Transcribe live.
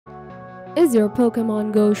Is your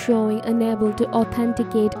Pokémon Go showing unable to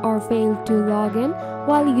authenticate or failed to log in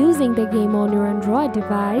while using the game on your Android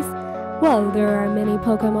device? Well, there are many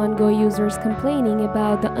Pokémon Go users complaining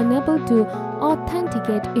about the unable to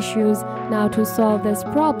authenticate issues. Now, to solve this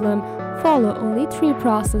problem, follow only 3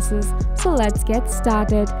 processes. So let's get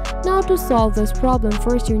started. Now, to solve this problem,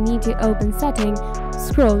 first you need to open Setting,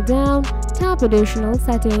 scroll down, tap Additional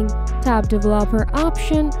Setting, tap Developer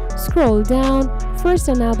option, scroll down. First,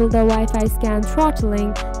 enable the Wi-Fi scan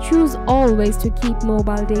throttling. Choose Always to keep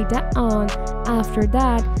mobile data on. After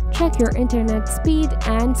that, check your internet speed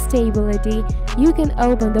and stability. You can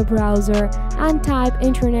open the browser and type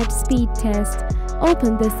Internet Speed Test.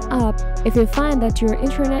 Open this up. If you find that your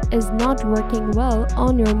internet is not working well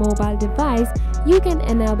on your mobile device, you can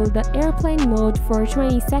enable the airplane mode for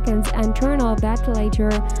 20 seconds and turn off that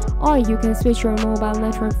later. Or you can switch your mobile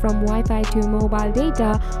network from Wi-Fi to mobile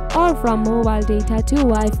data or from mobile data to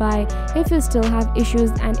Wi-Fi. If you still have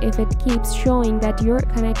issues and if it keeps showing that your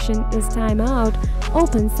connection is timeout,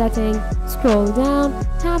 open Setting, scroll down,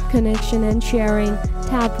 tap Connection and Sharing,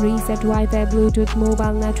 tap Reset Wi-Fi Bluetooth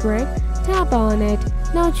mobile network, tap on it.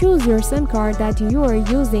 Now choose your SIM card that you are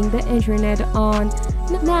using the internet on.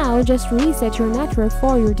 Now just reset your network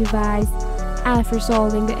for your device. After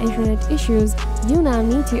solving the internet issues, you now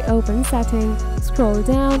need to open Setting, scroll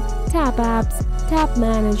down, tap Apps, tap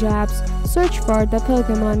Manage Apps, search for the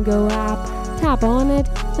Pokémon Go app, tap on it.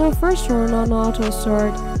 Now first turn on Auto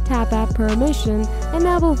Sort, tap App Permission,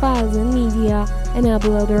 enable Files and Media,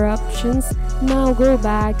 enable other options. Now go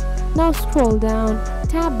back. Now scroll down,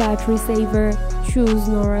 tap Battery Saver, choose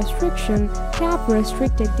No Restriction, tap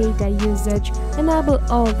Restricted Data Usage, enable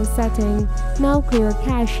all the settings. Now clear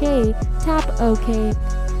cache, tap OK.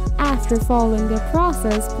 After following the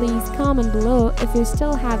process, please comment below if you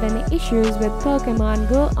still have any issues with Pokémon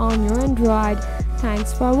Go on your Android.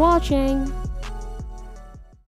 Thanks for watching.